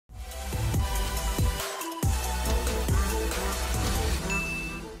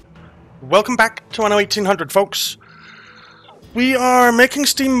welcome back to Anno 1800, folks. We are making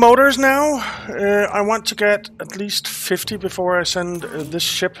steam motors now. I want to get at least 50 before I send this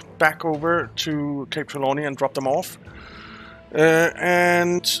ship back over to Cape Trelawney and drop them off.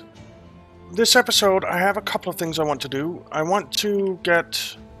 And this episode, I have a couple of things I want to do. I want to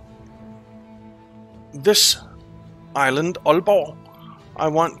get this island, Aalborg. I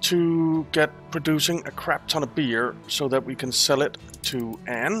want to get producing a crap ton of beer so that we can sell it to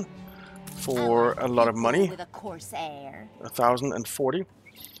Anne for a lot of money. 1,040.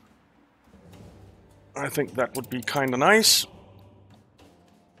 I think that would be kind of nice.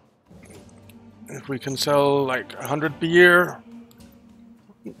 If we can sell like 100 beer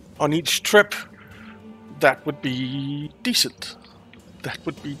on each trip, that would be decent. That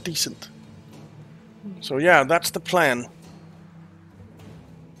would be decent. So yeah, that's the plan.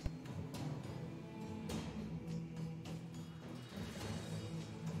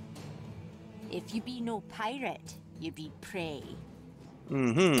 If you be no pirate, you be prey.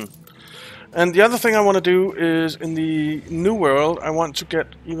 And the other thing I want to do is, in the New World, I want to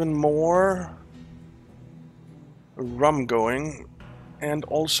get even more rum going, and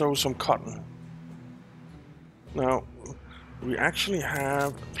also some cotton. Now, we actually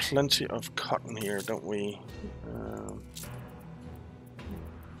have plenty of cotton here, don't we?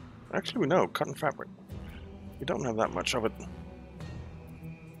 Actually, we know, cotton fabric. We don't have that much of it.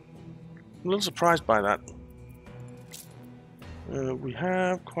 I'm a little surprised by that. We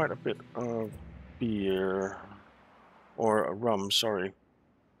have quite a bit of beer, or rum, sorry.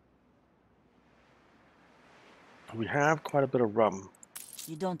 We have quite a bit of rum.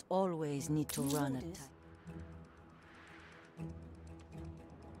 You don't always need to run it.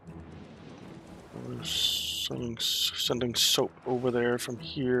 We're sending soap over there from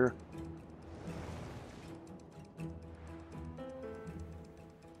here.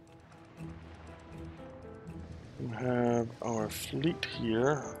 We have our fleet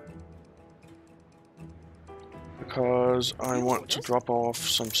here because I want to drop off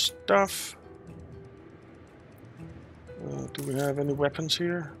some stuff. Do we have any weapons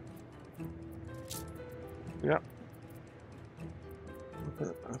here? Yeah.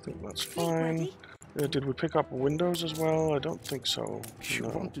 Okay, I think that's fine. Did we pick up windows as well? I don't think so. You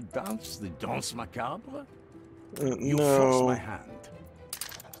want to dance the danse macabre? You force my hand.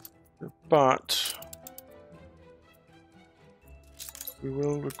 But we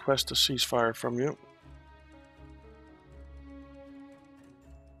will request a ceasefire from you.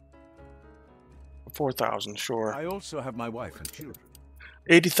 $4,000, sure. I also have my wife and children.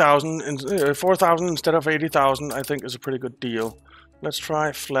 80,000 and 4,000 instead of 80,000, I think, is a pretty good deal. Let's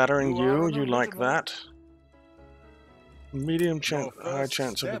try flattering you. You like that? Medium high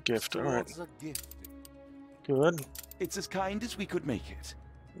chance of a gift. All right. Good. It's as kind as we could make it.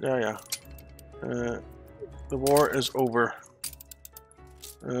 Yeah. The war is over.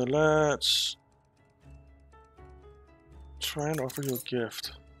 Let's try and offer you a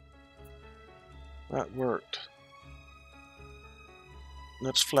gift. That worked.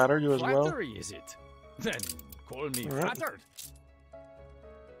 Let's flatter you as well. Flattery, is it? Then call me flattered.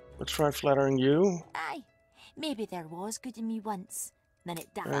 Let's try flattering you. Aye, maybe there was good in me once. Then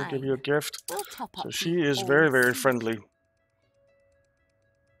it died. I'll give you a gift. We'll top up So she is very, very friendly.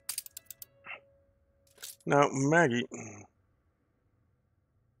 Now, Maggie.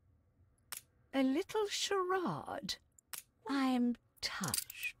 A little charade. I am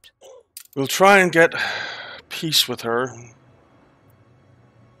touched. We'll try and get peace with her.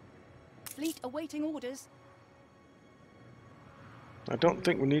 Fleet awaiting orders. I don't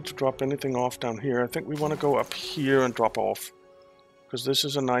think we need to drop anything off down here. I think we want to go up here and drop off. Because this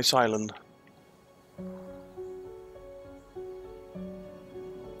is a nice island.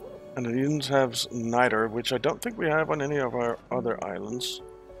 And it even has niter, which I don't think we have on any of our other islands.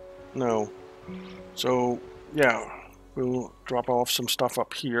 No. So, yeah, we'll drop off some stuff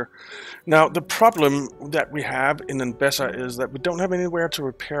up here. Now, the problem that we have in Nbessa is that we don't have anywhere to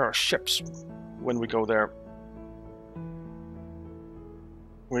repair our ships when we go there.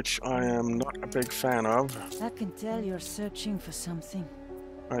 Which I am not a big fan of. I can tell you're searching for something.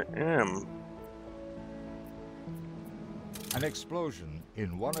 I am. An explosion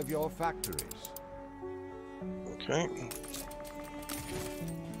in one of your factories. Okay.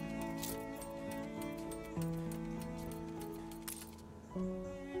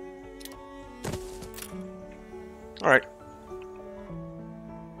 All right.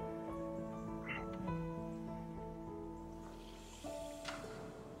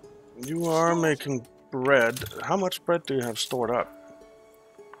 You are making bread. How much bread do you have stored up?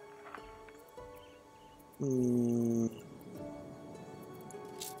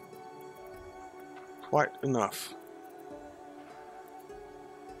 quite enough.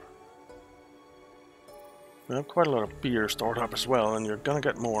 We have quite a lot of beer stored up as well, and you're gonna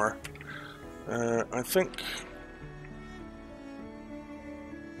get more. I think...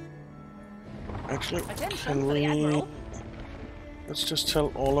 Actually, Attention can for the we... Admiral. Let's just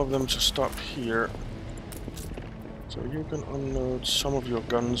tell all of them to stop here. So you can unload some of your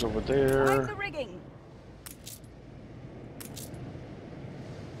guns over Mind there. the rigging.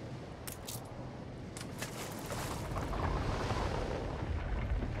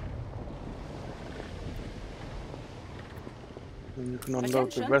 And you can unload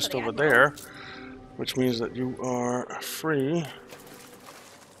Attention the for rest the over Admiral. there, which means that you are free.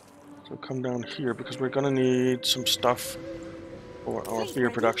 So come down here, because we're gonna need some stuff for our Fleet beer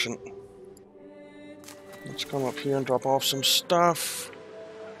ready. production. Let's come up here and drop off some stuff.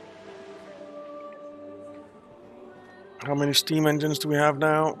 How many steam engines do we have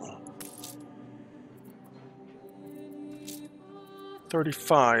now?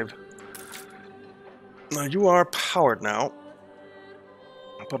 35. Now you are powered now,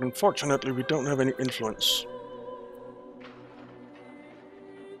 but unfortunately we don't have any influence.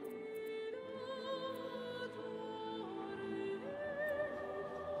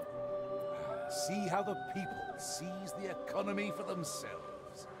 See how the people seize the economy for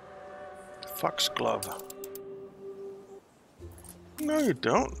themselves. Foxglove. No, you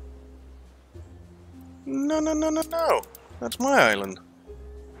don't. No, no, no, no, no. That's my island.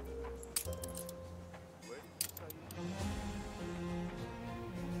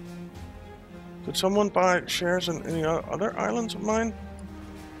 Did someone buy shares in any other islands of mine?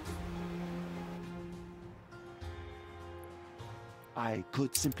 I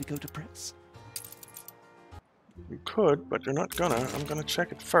could simply go to press. You could, but you're not gonna. I'm gonna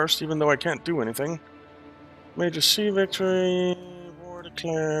check it first, even though I can't do anything. Major sea victory, war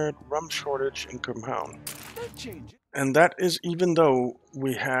declared, rum shortage in compound. Don't change it. And that is even though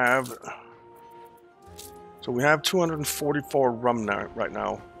we have... So we have 244 rum now, right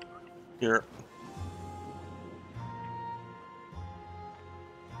now. Here.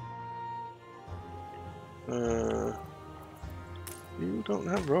 You don't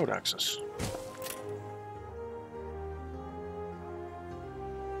have road access.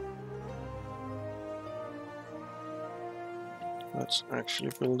 Let's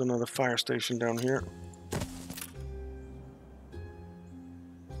actually build another fire station down here.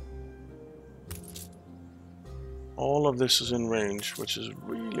 All of this is in range, which is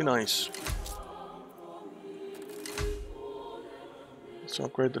really nice. Let's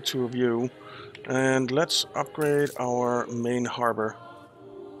upgrade the two of you. And let's upgrade our main harbor.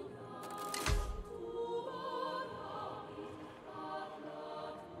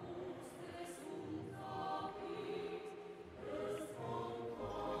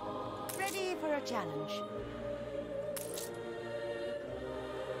 Ready for a challenge.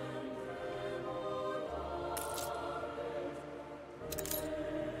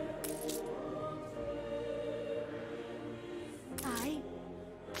 Aye.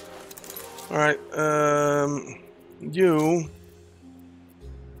 Alright, you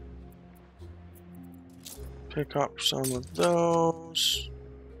pick up some of those.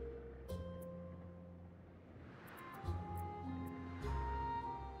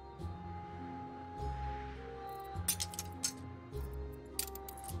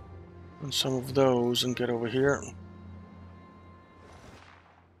 And some of those and get over here.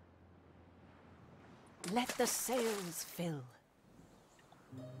 Let the sails fill.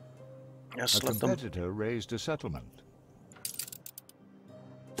 Yes, A let them. competitor raised a settlement.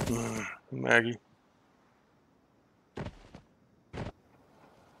 Maggie.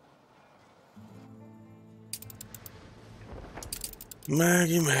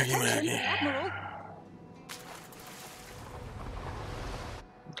 Maggie, Maggie, Attention, Maggie. Admiral.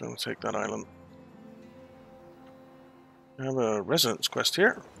 I'm gonna take that island. I have a residence quest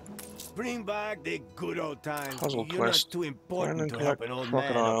here. Bring back the good old times. Puzzle You're quest. not too Find important and to help collect an old man up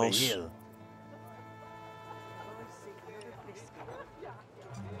a crocodiles. hill.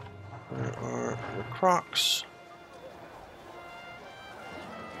 Where are the crocs?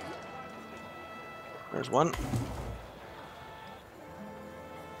 There's one.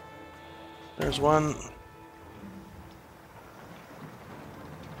 There's one.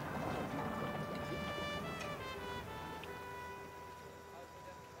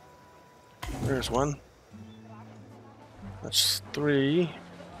 There's one. That's 3.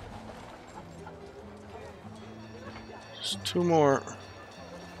 Just 2 more.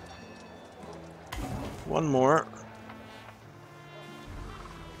 1 more.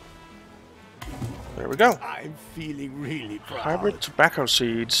 There we go. I'm feeling really proud. Hybrid tobacco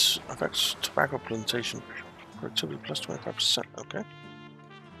seeds affects tobacco plantation. Productivity plus 25%. Okay.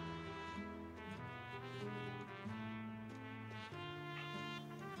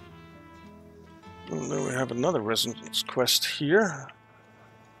 And then we have another residence quest here.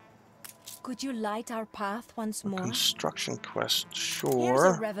 Could you light our path once more? Construction quest, Here's a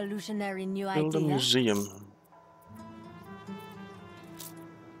sure. revolutionary new Build a idea. museum.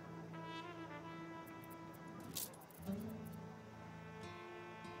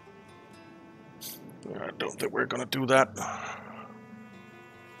 I don't think we're gonna do that. I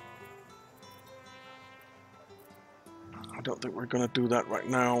don't think we're gonna do that right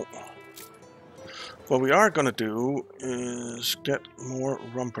now. What we are gonna do is get more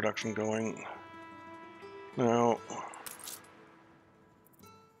rum production going. Now,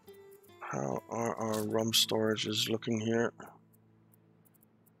 how are our rum storages looking here?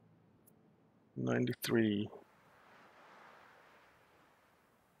 93.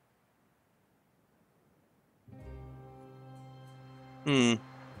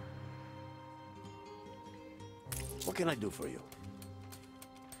 What can I do for you?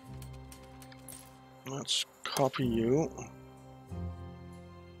 Let's copy you.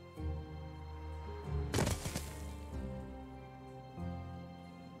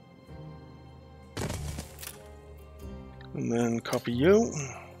 And then copy you.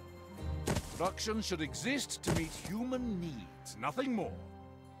 Production should exist to meet human needs, nothing more.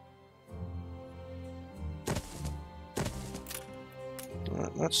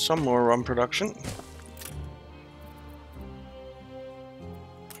 That's some more rum production.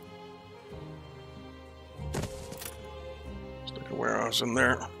 Stick a warehouse in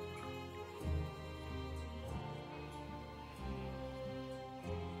there.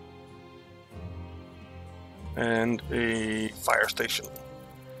 And a fire station.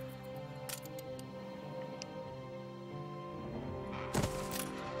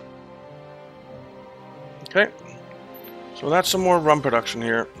 Okay, so that's some more rum production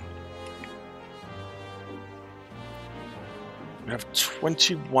here. We have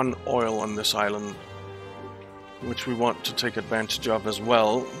 21 oil on this island, which we want to take advantage of as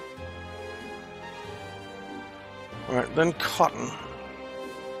well. Alright, then cotton.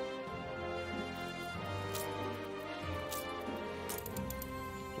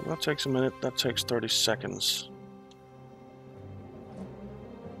 So that takes a minute, that takes 30 seconds.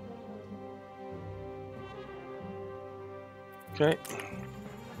 Okay.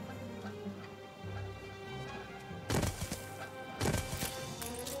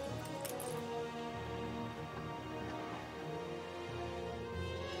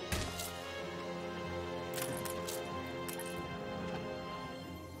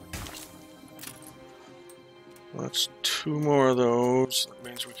 That's 2 more of those. That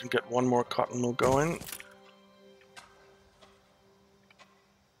means we can get 1 more cotton mill going.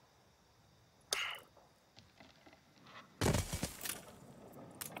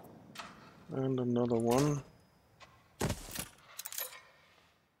 And another one.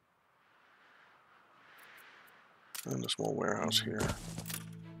 And a small warehouse here.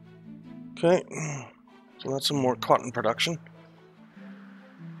 Okay, so that's some more cotton production.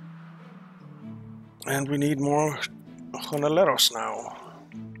 And we need more jornaleros now.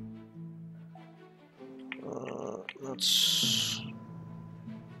 Let's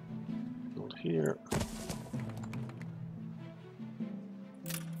build here.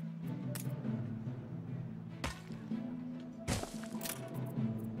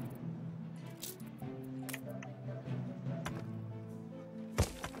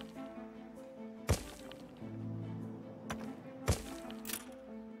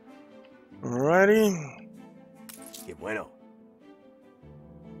 Alrighty. Qué bueno.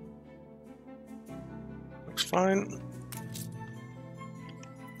 Looks fine.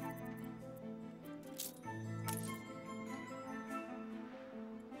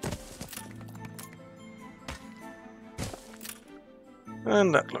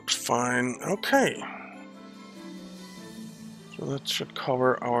 And that looks fine. Okay. So that should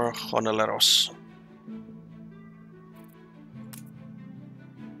cover our jornaleros.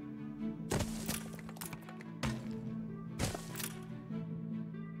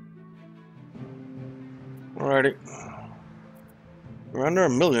 Alrighty. We're under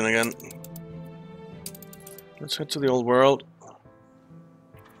 1 million again. Let's head to the old world.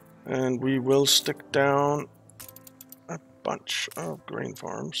 And we will stick down a bunch of grain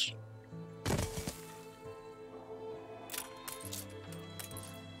farms.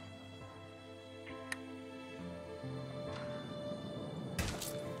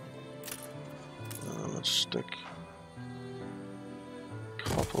 Let's stick a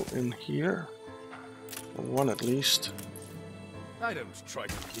couple in here. one at least. I don't try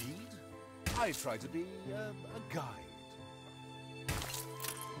to lead. I try to be a guide.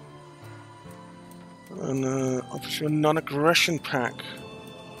 And official non-aggression pack.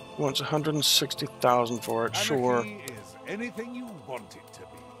 Wants 160,000 for it, sure. Anarchy is anything you want it to be.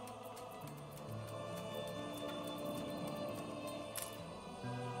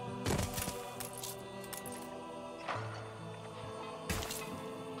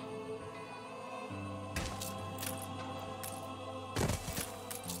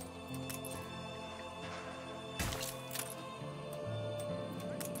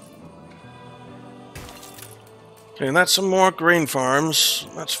 Okay, and that's some more grain farms.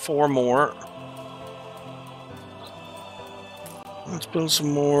 That's 4 more. Let's build some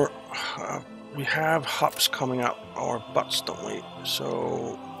more. We have hops coming out our butts, don't we?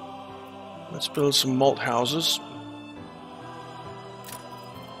 So let's build some malt houses.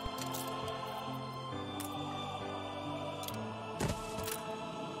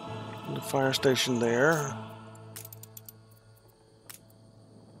 And the fire station there.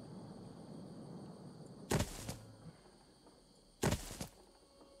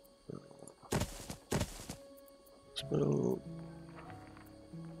 Build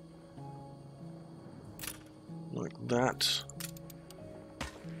like that.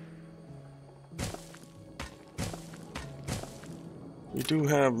 We do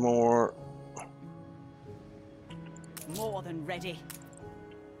have more than ready.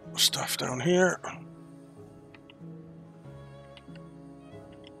 stuff down here.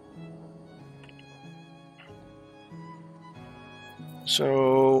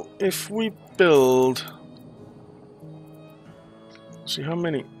 So if we build, see how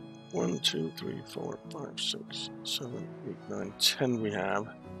many? 1, 2, 3, 4, 5, 6, 7, 8, 9, 10 we have.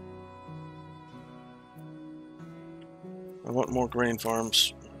 I want more grain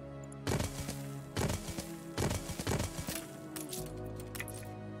farms.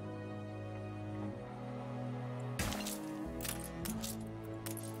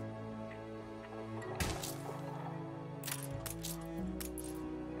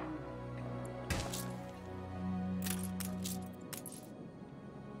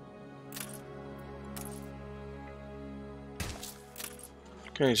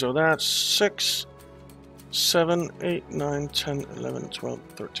 Okay, so that's 6, 7, 8, 9, 10, 11, 12,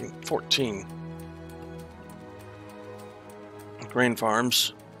 13, 14 grain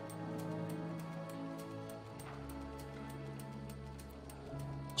farms.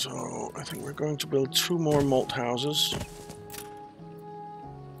 So I think we're going to build 2 more malt houses.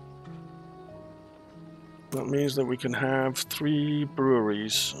 That means that we can have 3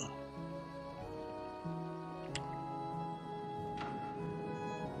 breweries.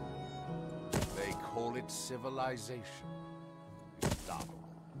 Civilization.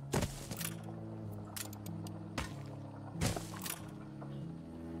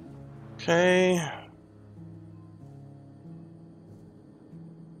 Okay.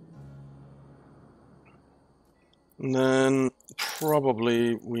 And then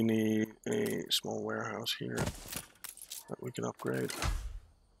probably we need a small warehouse here that we can upgrade.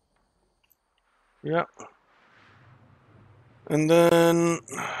 Yep. And then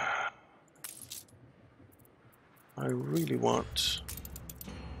I really want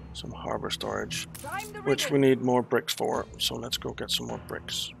some harbor storage, which we need more bricks for, so let's go get some more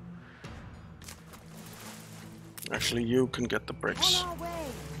bricks. Actually, you can get the bricks.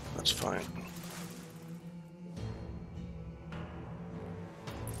 That's fine.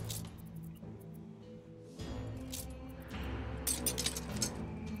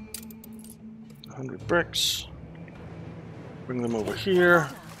 $100 bricks. Bring them over here.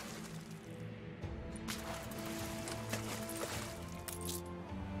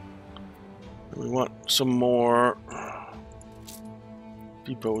 We want some more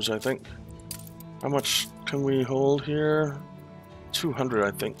depots, I think. How much can we hold here? 200, I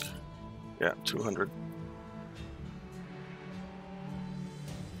think. Yeah, 200.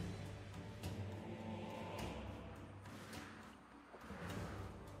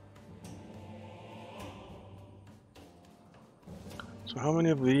 So how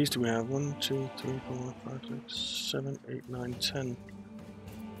many of these do we have? 1, 2, 3, 4, 5, 6, 7, 8, 9, 10.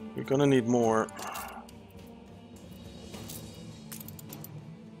 We're gonna need more.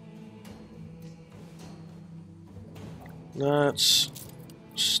 Let's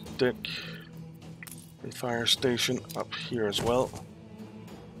stick a fire station up here as well.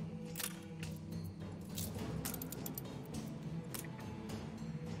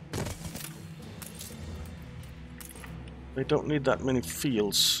 They don't need that many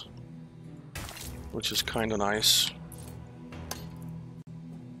fields, which is kind of nice.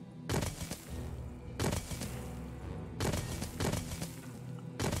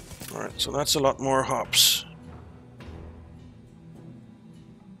 Alright, so that's a lot more hops.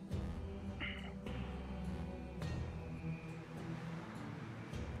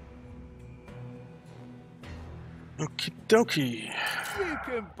 Okie dokie. You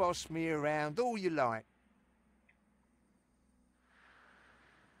can boss me around all you like.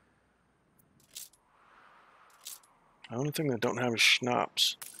 The only thing I don't have is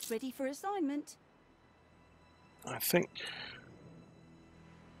schnapps. Ready for assignment. I think.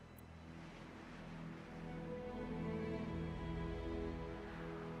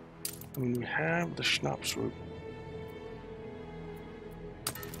 I mean, we have the schnapps route.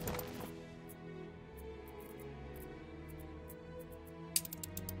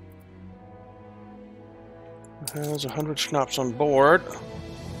 It has 100 schnapps on board.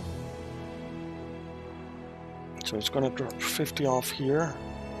 So it's going to drop 50 off here.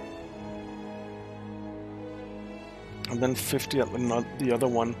 And then 50 at the other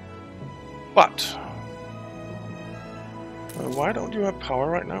one. But why don't you have power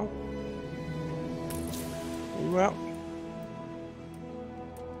right now? Are you out?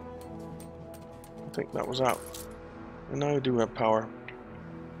 I think that was out. And now you do have power.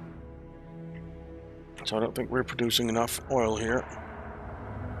 So I don't think we're producing enough oil here.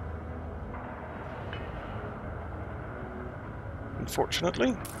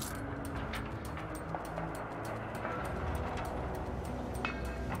 Unfortunately.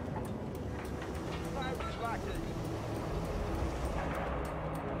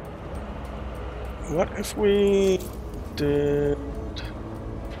 What if we did...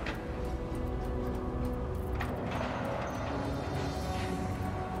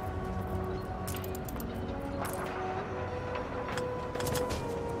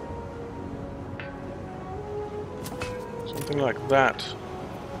 something like that?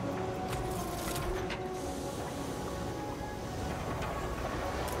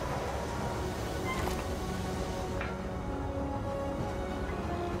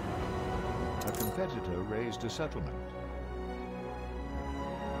 A competitor raised a settlement.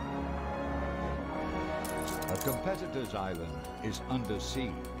 A competitor's island is under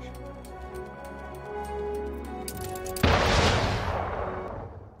siege.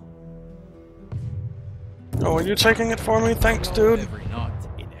 Oh, are you taking it for me? Thanks, dude. Every knot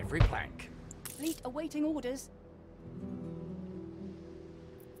in every plank. Fleet awaiting orders.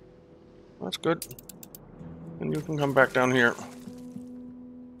 That's good. And you can come back down here.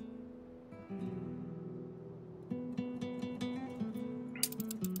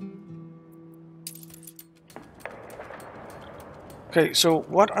 Okay, so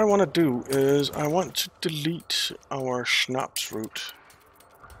what I want to do is I want to delete our schnapps route.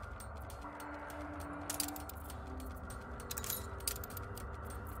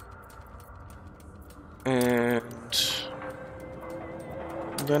 And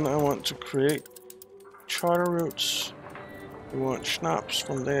then I want to create charter routes. We want schnapps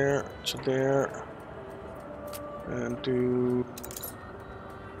from there to there. And do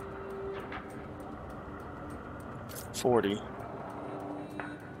 40.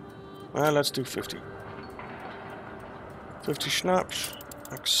 Well, let's do 50. 50 schnapps.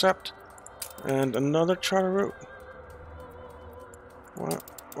 Accept. And another charter route. What?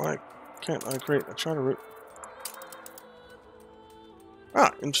 Why can't I create a charter route?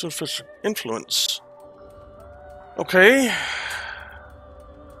 Ah, insufficient influence. Okay.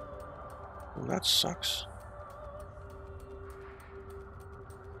 Well, that sucks.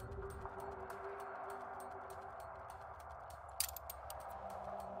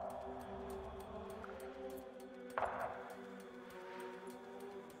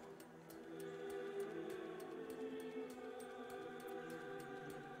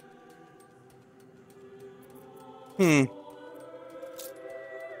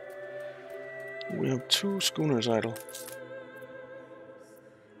 We have 2 schooners idle.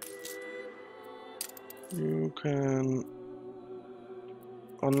 You can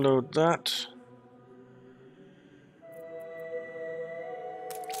unload that.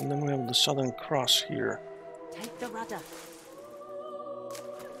 And then we have the Southern Cross here. Take the rudder.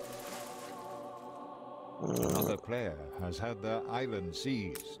 Another player has had their island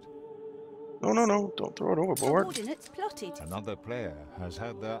seized. No, no, no, don't throw it overboard. Coordinates plotted. Another player has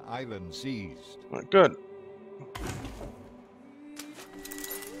had their island seized. Right, good.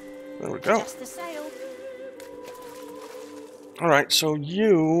 There we go. Just the sail. Alright, so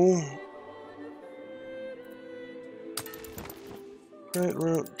you...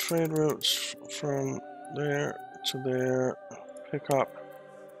 trade routes from there to there. Pick up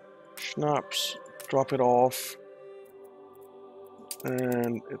schnapps, drop it off.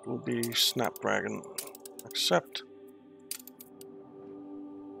 And it will be Snapdragon. Accept.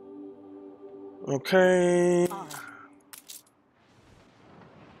 Okay.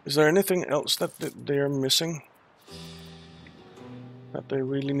 Is there anything else that they're missing? That they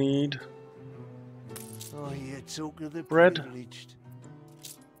really need? Oh, you talk of the Bread? privileged.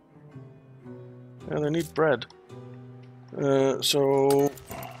 Yeah, they need bread. So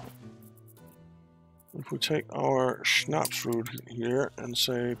if we take our schnapps route here and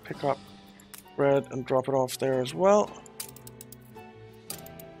say pick up bread and drop it off there as well,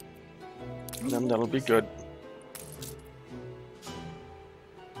 then that'll be good.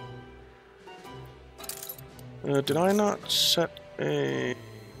 Did I not set a...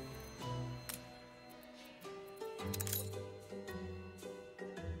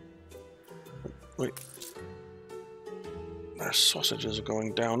 Wait. Our sausages are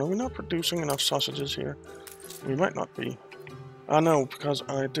going down. Are we not producing enough sausages here? We might not be. Ah, no, because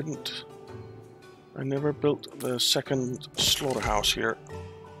I didn't... I never built the second slaughterhouse here.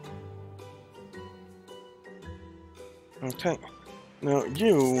 Okay. Now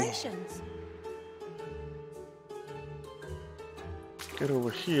you... Stations. Get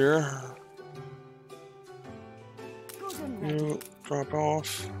over here. Good and ready. You drop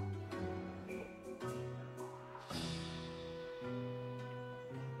off.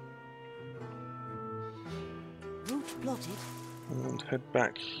 Route plotted. And head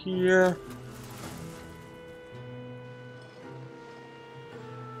back here.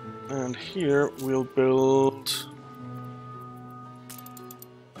 And here we'll build...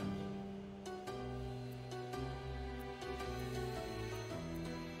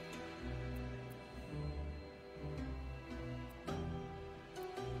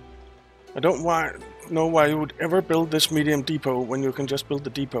 I don't know why you would ever build this medium depot when you can just build the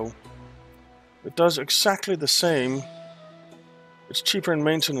depot. It does exactly the same. It's cheaper in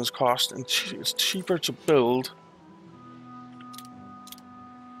maintenance cost and it's cheaper to build.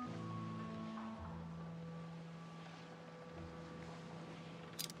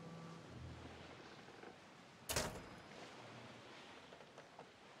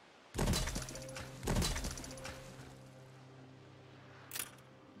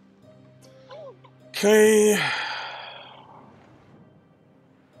 Okay.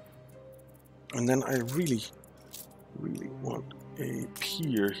 And then I really want a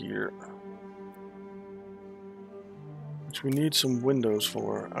pier here. Which we need some windows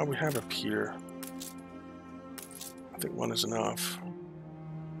for. Oh, we have a pier. I think one is enough.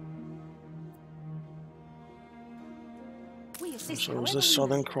 We assist So is however this we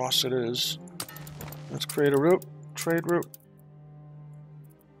Southern may. Cross? It is. Let's create a route. Trade route.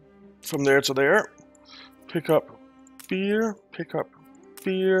 From there to there. Pick up beer. Pick up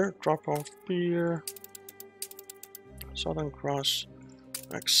beer. Drop off beer. Southern Cross.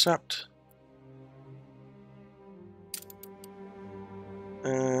 Accept.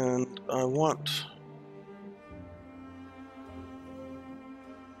 And I want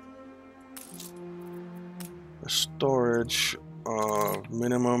a storage of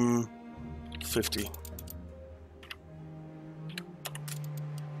minimum 50.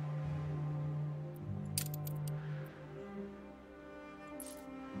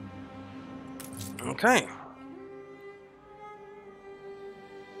 Okay.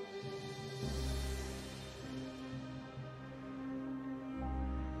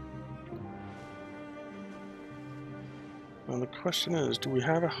 Now the question is, do we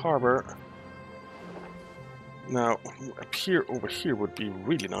have a harbor? Now, a pier over here would be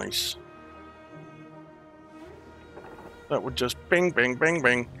really nice. That would just bing, bing, bing,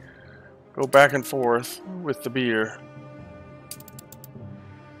 bing. Go back and forth with the beer.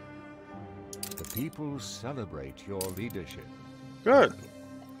 The people celebrate your leadership. Good.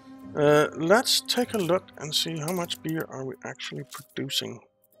 Let's take a look and see how much beer are we actually producing.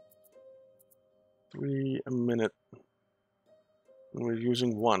 3 a minute. And we're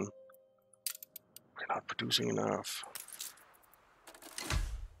using 1. We're not producing enough.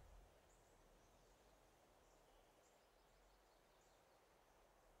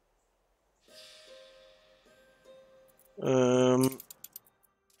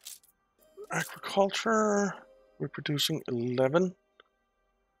 Agriculture, we're producing 11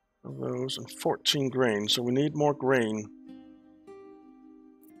 of those and 14 grain, so we need more grain.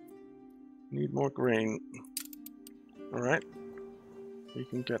 Need more grain. Alright, we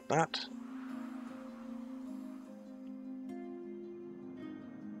can get that.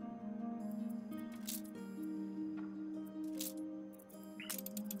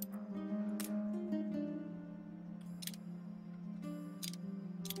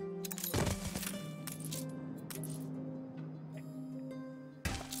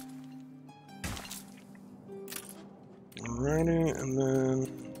 Alrighty, and then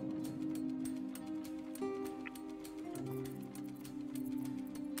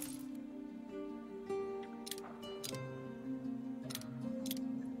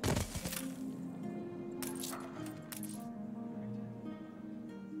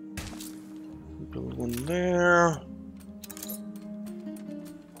Build one there.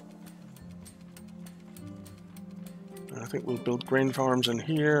 I think we'll build grain farms in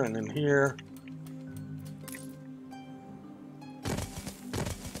here and in here.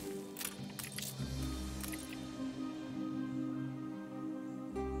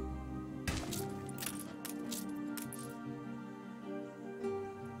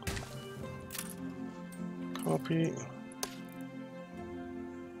 Copy.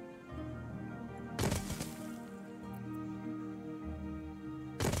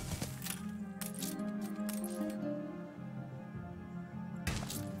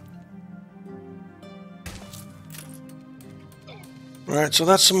 Alright, so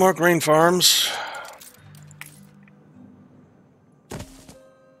that's some more grain farms.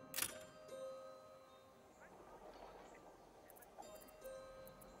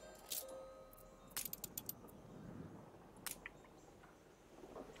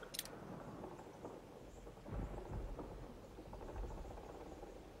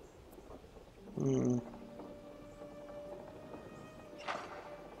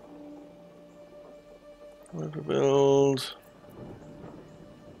 Where to build?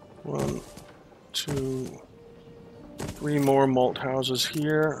 1, 2, 3 more malt houses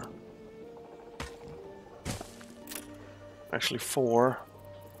here. Actually 4.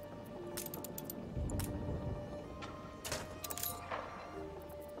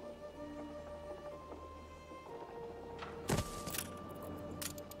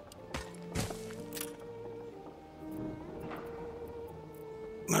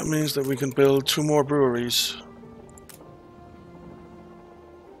 That means that we can build 2 more breweries.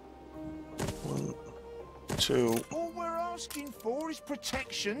 1, 2. All we're asking for is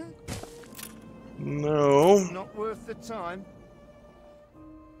protection. No. Not worth the time.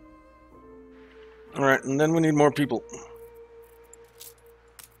 Alright, and then we need more people.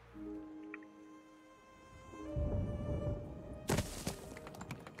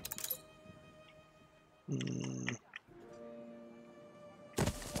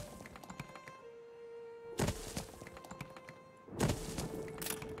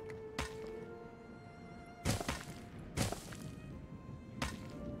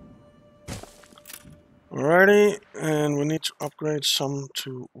 Alrighty, and we need to upgrade some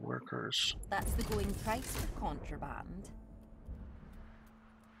to workers. That's the going price for contraband.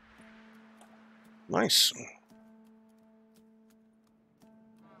 Nice.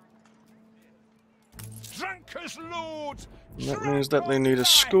 Drunk as lords. And that means that they need a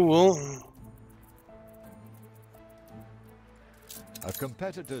school. A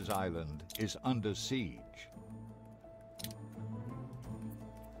competitor's island is under siege.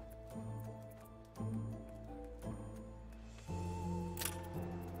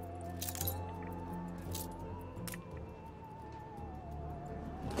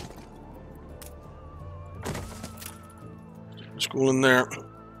 School in there.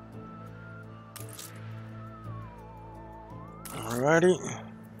 Alrighty.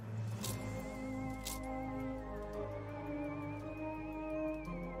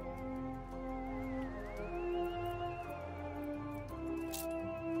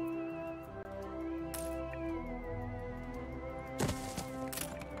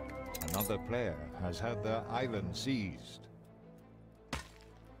 Another player has had their island seized.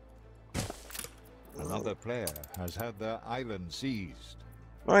 Another player has had their island seized.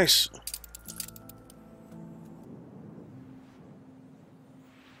 Nice.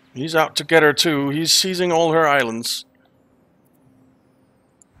 He's out to get her too. He's seizing all her islands.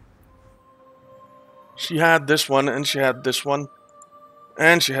 She had this one, and she had this one,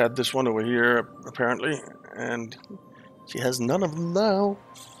 and she had this one over here, apparently, and she has none of them now.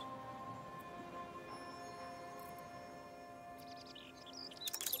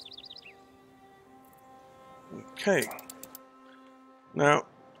 Okay. Now,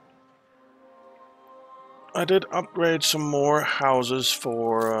 I did upgrade some more houses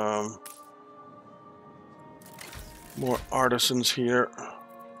for more artisans here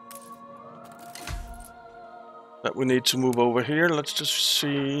that we need to move over here. Let's just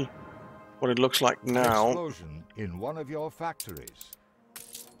see what it looks like now. Explosion in one of your factories.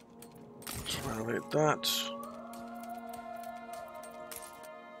 Let's renovate that.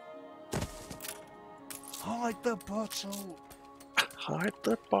 Hide the bottle. Hide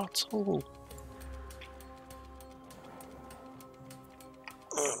the bottle.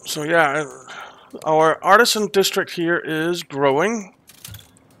 So yeah, our artisan district here is growing.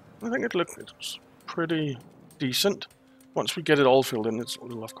 I think it looks pretty decent. Once we get it all filled in, it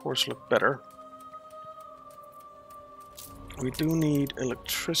will of course look better. We do need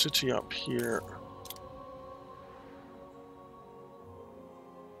electricity up here.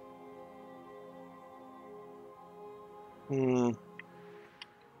 Hmm.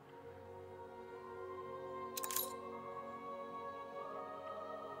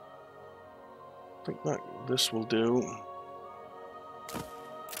 I think that this will do.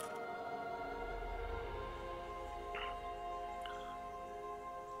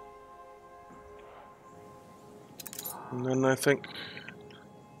 And then I think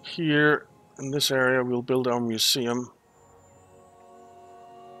here in this area we'll build our museum.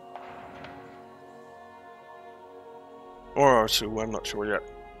 Or our zoo, I'm not sure yet.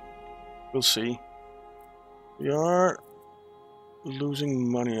 We'll see. We are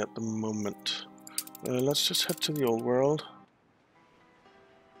losing money at the moment. Let's just head to the old world.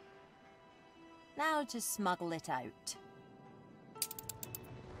 Now to smuggle it out.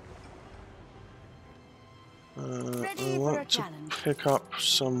 I Ready for a want to challenge. pick up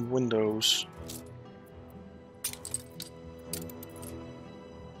some windows.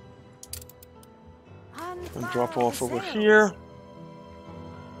 And drop off over here.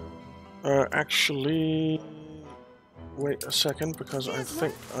 Actually, wait a second, because I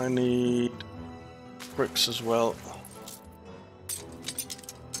think I need bricks as well.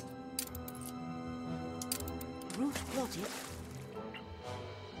 Roof plotted.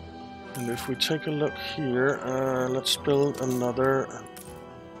 And if we take a look here, let's build another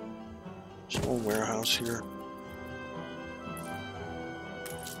small warehouse here.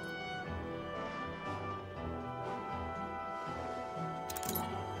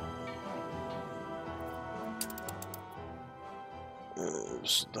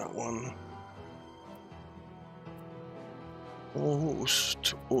 Is that one? Aarhus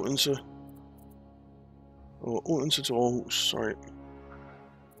to Odense. Oh, Odense to Aarhus, sorry.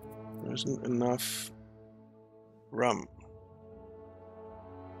 There isn't enough rum.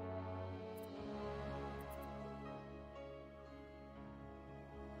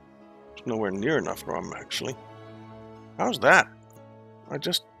 There's nowhere near enough rum, actually. How's that? I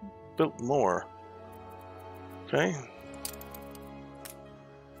just built more. Okay.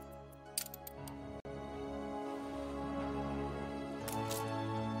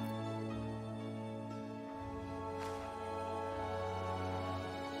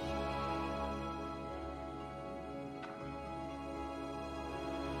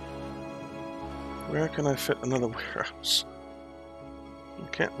 Where can I fit another warehouse? You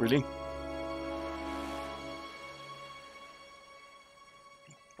can't really.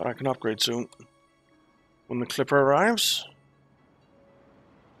 But I can upgrade soon. When the clipper arrives.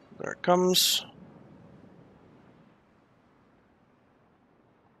 There it comes.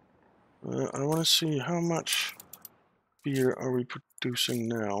 I want to see how much beer are we producing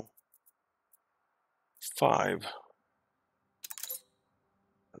now. 5.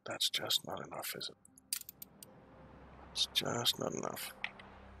 But that's just not enough, is it? It's just not enough.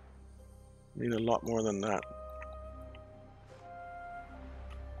 Need a lot more than that.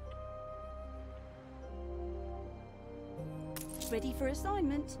 Ready for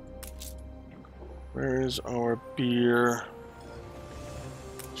assignment. Where is our beer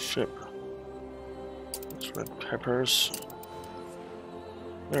ship? It's red peppers.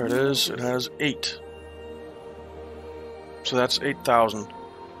 There it is. It has 8. So that's 8,000.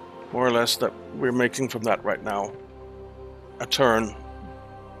 More or less that we're making from that right now. A turn.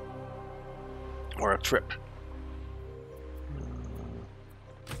 Or a trip.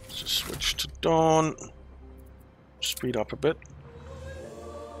 Let's just switch to dawn. Speed up a bit.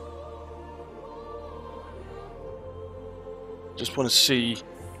 Just want to see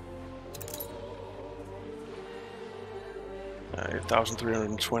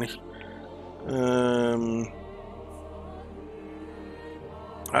 8,320.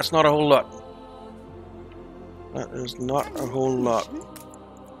 That's not a whole lot. That is not a whole lot.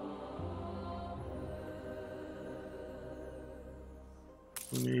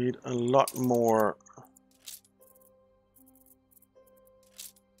 We need a lot more.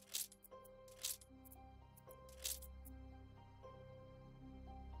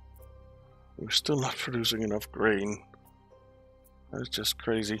 We're still not producing enough grain. That's just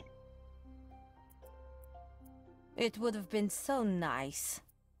crazy. It would have been so nice.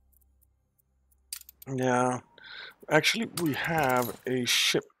 Yeah. Actually, we have a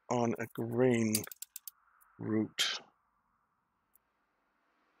ship on a grain route.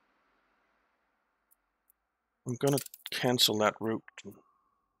 I'm gonna cancel that route.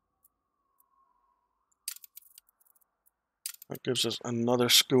 That gives us another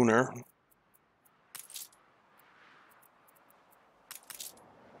schooner.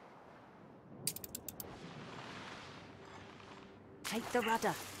 Take the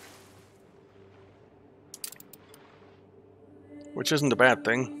rudder. Which isn't a bad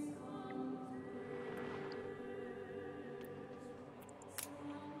thing.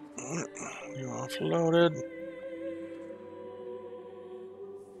 Offloaded.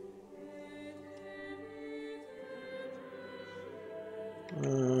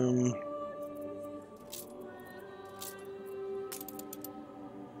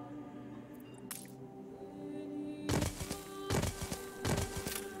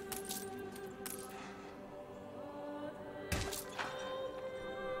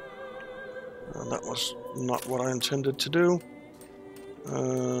 That was not what I intended to do.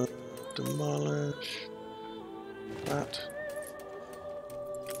 Demolish that.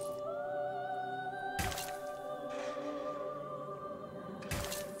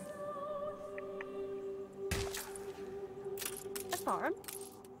 A farm?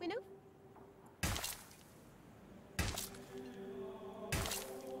 We know.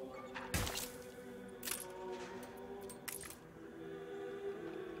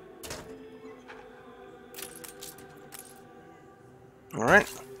 All right.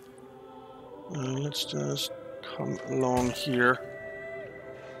 Let's just come along here.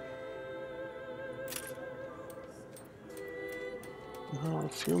 A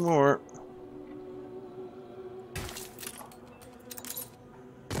few more.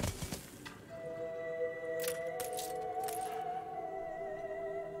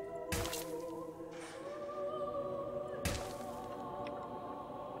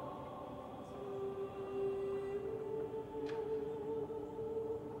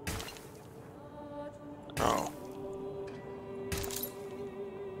 Oh.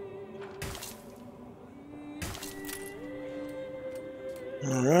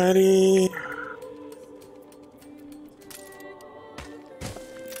 Alrighty.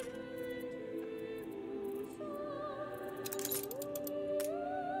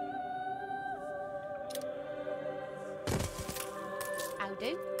 I'll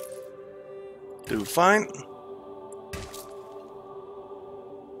do. Do fine.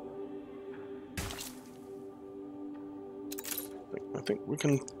 I think we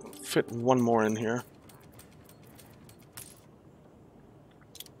can fit one more in here.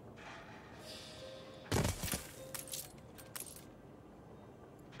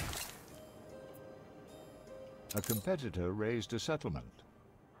 A competitor raised a settlement.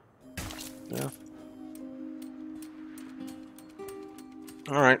 Yeah.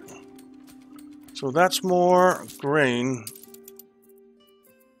 All right. So that's more grain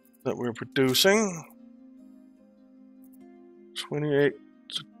that we're producing. 28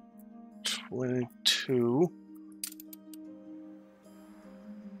 to 22.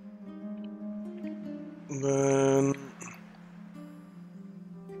 Then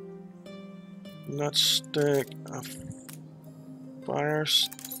let's stick a fire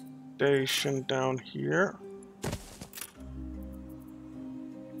station down here.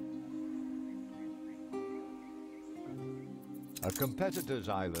 A competitor's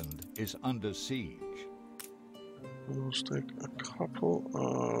island is under siege. We'll stick a couple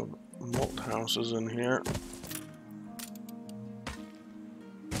of malt houses in here.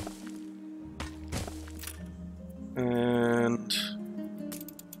 And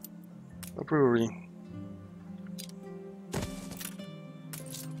a brewery.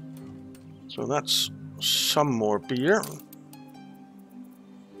 So that's some more beer.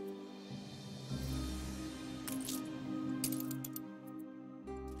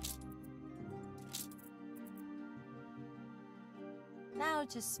 Now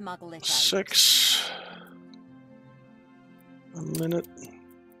just smuggle it out. 6 a minute.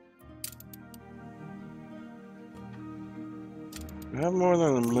 We have more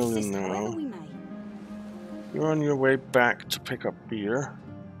than a million now. We may. You're on your way back to pick up beer.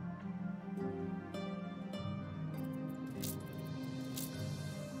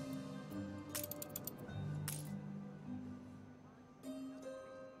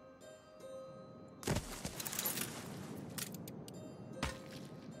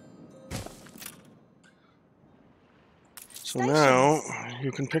 So now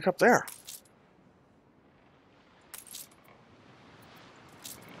you can pick up there.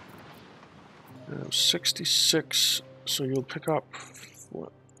 You have 66, so you'll pick up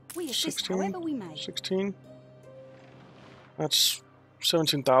what? We assist 16? however we may. 16? That's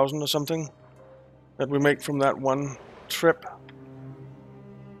 17,000 or something that we make from that one trip.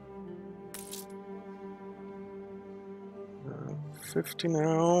 Uh, 50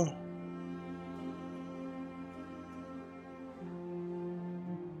 now.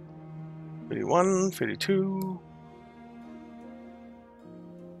 51, 52.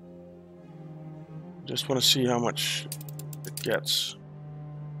 Just want to see how much it gets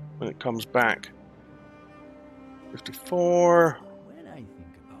when it comes back. 54. When I think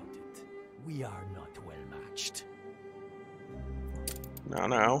about it, we are not well matched.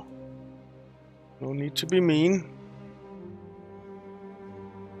 Now. No need to be mean.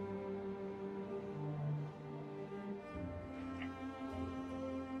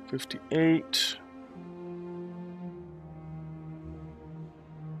 $58.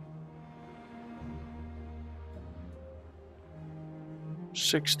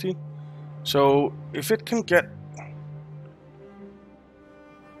 $60. So if it can get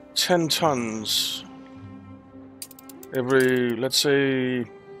 10 tons every, let's say,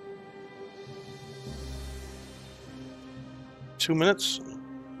 2 minutes,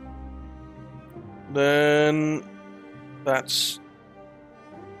 then that's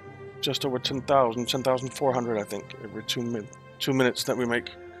just over 10,400, I think, every 2 minutes that we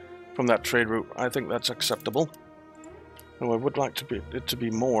make from that trade route. I think that's acceptable. Though I would like it to be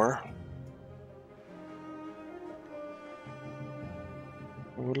more.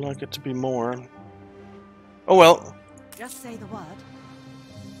 I would like it to be more. Oh well. Just say the word.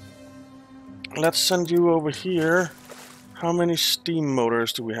 Let's send you over here. How many steam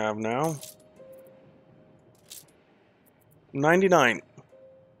motors do we have now? 99.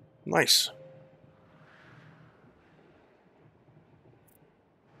 Nice.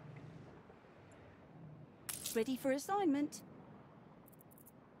 Ready for assignment.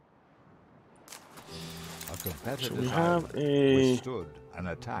 A competitor's So we have island a... withstood an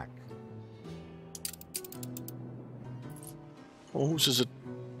attack. Oh, this is a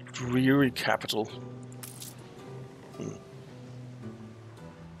dreary capital.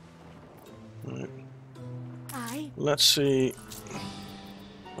 Right. Aye. Let's see.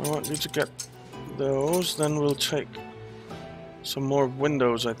 I want you to get those, then we'll take some more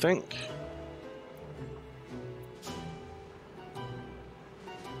windows, I think.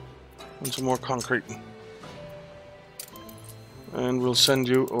 And some more concrete. And we'll send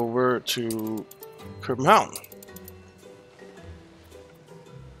you over to Copenhagen.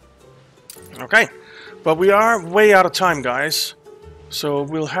 Okay, but we are way out of time, guys. So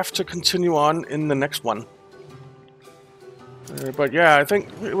we'll have to continue on in the next one. But yeah, I think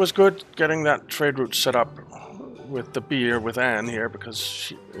it was good getting that trade route set up with the beer with Anne here, because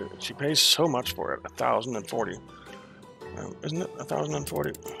she pays so much for it, 1,040. Isn't it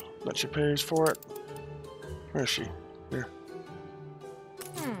 1,040 that she pays for it? Where is she? Here.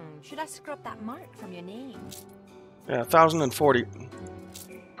 Should I scrub that mark from your name? Yeah, 1,040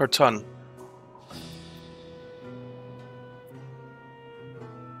 per ton.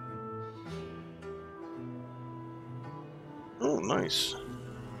 Oh, nice.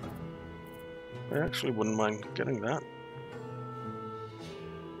 I actually wouldn't mind getting that.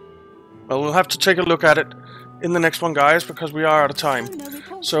 Well, we'll have to take a look at it in the next one, guys, because we are out of time.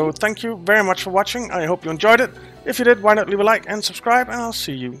 So thank you very much for watching. I hope you enjoyed it. If you did, why not leave a like and subscribe, and I'll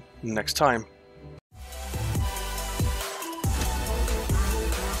see you next time.